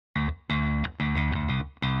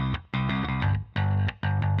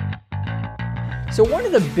So one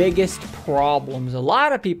of the biggest problems a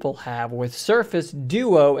lot of people have with Surface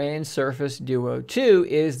Duo and Surface Duo 2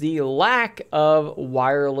 is the lack of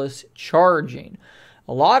wireless charging.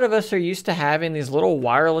 A lot of us are used to having these little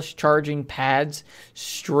wireless charging pads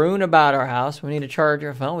strewn about our house. We need to charge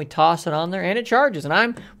our phone, we toss it on there and it charges. And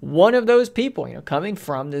I'm one of those people, coming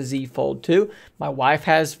from the Z Fold 2. My wife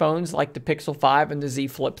has phones like the Pixel 5 and the Z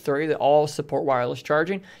Flip 3 that all support wireless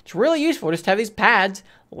charging. It's really useful just to have these pads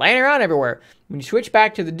laying around everywhere. When you switch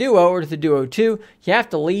back to the Duo or to the Duo 2, you have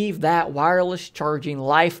to leave that wireless charging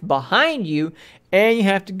life behind you, and you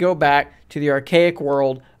have to go back to the archaic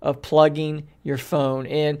world of plugging your phone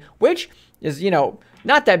in, which is,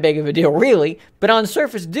 not that big of a deal really. But on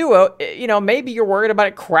Surface Duo, maybe you're worried about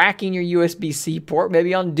it cracking your USB-C port.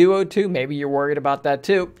 Maybe on Duo 2, maybe you're worried about that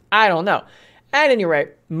too. I don't know. At any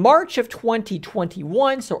rate, March of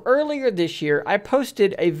 2021, so earlier this year, I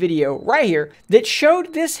posted a video right here that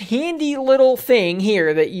showed this handy little thing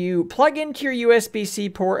here that you plug into your USB-C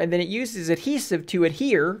port, and then it uses adhesive to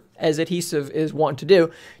adhere, as adhesive is wont to do,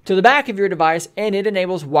 to the back of your device, and it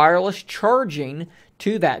enables wireless charging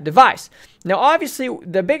to that device. Now, obviously,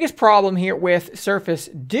 the biggest problem here with Surface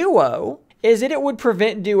Duo is that it would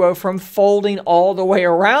prevent Duo from folding all the way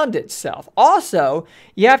around itself. Also,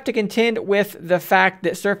 you have to contend with the fact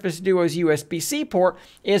that Surface Duo's USB-C port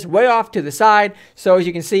is way off to the side. So as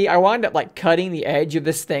you can see, I wound up cutting the edge of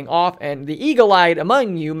this thing off, and the eagle-eyed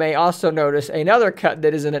among you may also notice another cut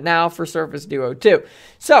that is in it now for Surface Duo 2.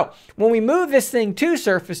 So when we move this thing to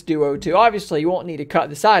Surface Duo 2, obviously you won't need to cut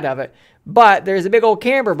the side of it, but there's a big old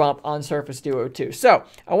camber bump on Surface Duo 2. So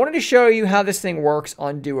I wanted to show you how this thing works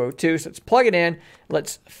on Duo 2. So let's plug it in.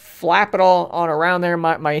 Let's flap it all on around there.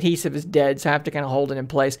 My adhesive is dead, so I have to kind of hold it in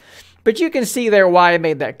place. But you can see there why I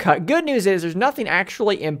made that cut. Good news is there's nothing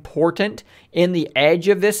actually important in the edge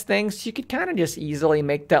of this thing, so you could kind of just easily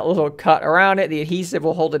make that little cut around it. The adhesive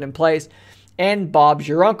will hold it in place. And Bob's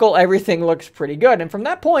your uncle, everything looks pretty good. And from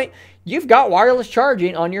that point, you've got wireless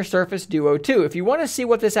charging on your Surface Duo 2. If you want to see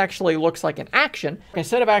what this actually looks like in action,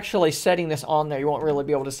 instead of actually setting this on there, you won't really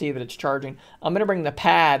be able to see that it's charging. I'm going to bring the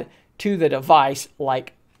pad to the device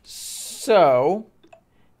like so,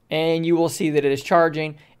 and you will see that it is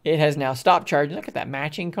charging. It has now stopped charging. Look at that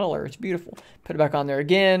matching color. It's beautiful. Put it back on there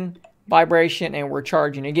again, vibration, and we're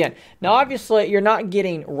charging again. Now, obviously, you're not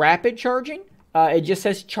getting rapid charging. It just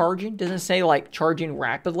says charging, doesn't say charging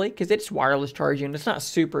rapidly, because it's wireless charging. It's not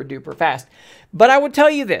super duper fast. But I would tell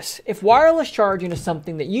you this, if wireless charging is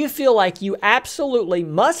something that you feel like you absolutely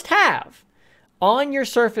must have on your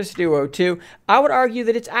Surface Duo 2, I would argue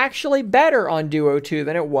that it's actually better on Duo 2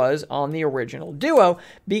 than it was on the original Duo,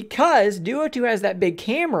 because Duo 2 has that big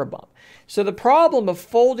camera bump. So the problem of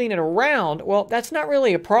folding it around, well, that's not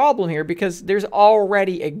really a problem here because there's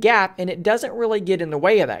already a gap and it doesn't really get in the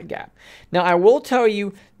way of that gap. Now, I will tell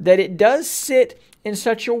you that it does sit in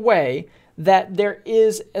such a way that there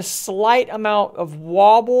is a slight amount of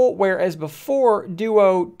wobble, whereas before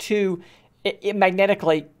Duo 2, it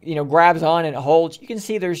magnetically, grabs on and it holds. You can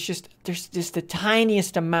see there's just the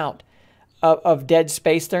tiniest amount of dead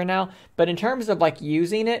space there now. But in terms of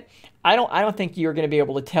using it, I don't think you're going to be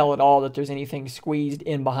able to tell at all that there's anything squeezed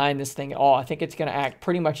in behind this thing at all. I think it's going to act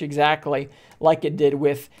pretty much exactly like it did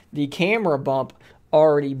with the camera bump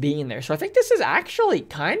already being there. So I think this is actually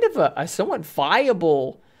kind of a somewhat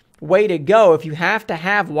viable way to go if you have to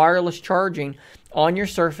have wireless charging on your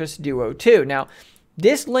Surface Duo 2. Now,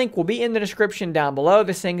 this link will be in the description down below.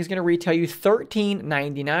 This thing is going to retail you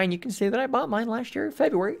 $13.99. You can see that I bought mine last year,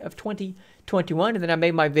 February of 2021, and then I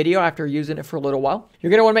made my video after using it for a little while. You're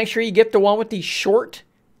going to want to make sure you get the one with the short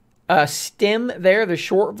stem there, the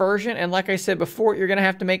short version. And like I said before, you're going to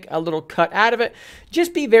have to make a little cut out of it.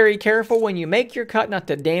 Just be very careful when you make your cut not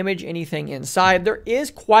to damage anything inside. There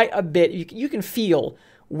is quite a bit. You can feel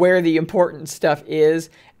where the important stuff is.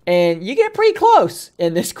 And you get pretty close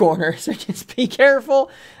in this corner, so just be careful.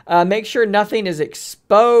 Make sure nothing is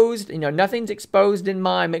exposed. Nothing's exposed in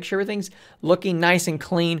mine. Make sure everything's looking nice and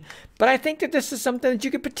clean. But I think that this is something that you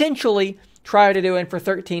could potentially try to do, and for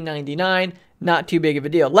 $13.99, not too big of a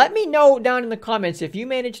deal. Let me know down in the comments if you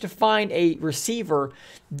manage to find a receiver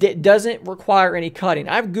that doesn't require any cutting.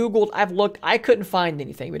 I've Googled, I've looked, I couldn't find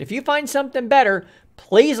anything. But if you find something better,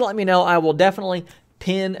 please let me know. I will definitely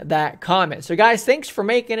pin that comment. So guys, thanks for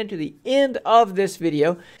making it to the end of this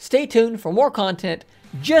video. Stay tuned for more content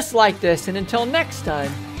just like this, and until next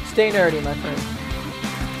time, stay nerdy, my friends.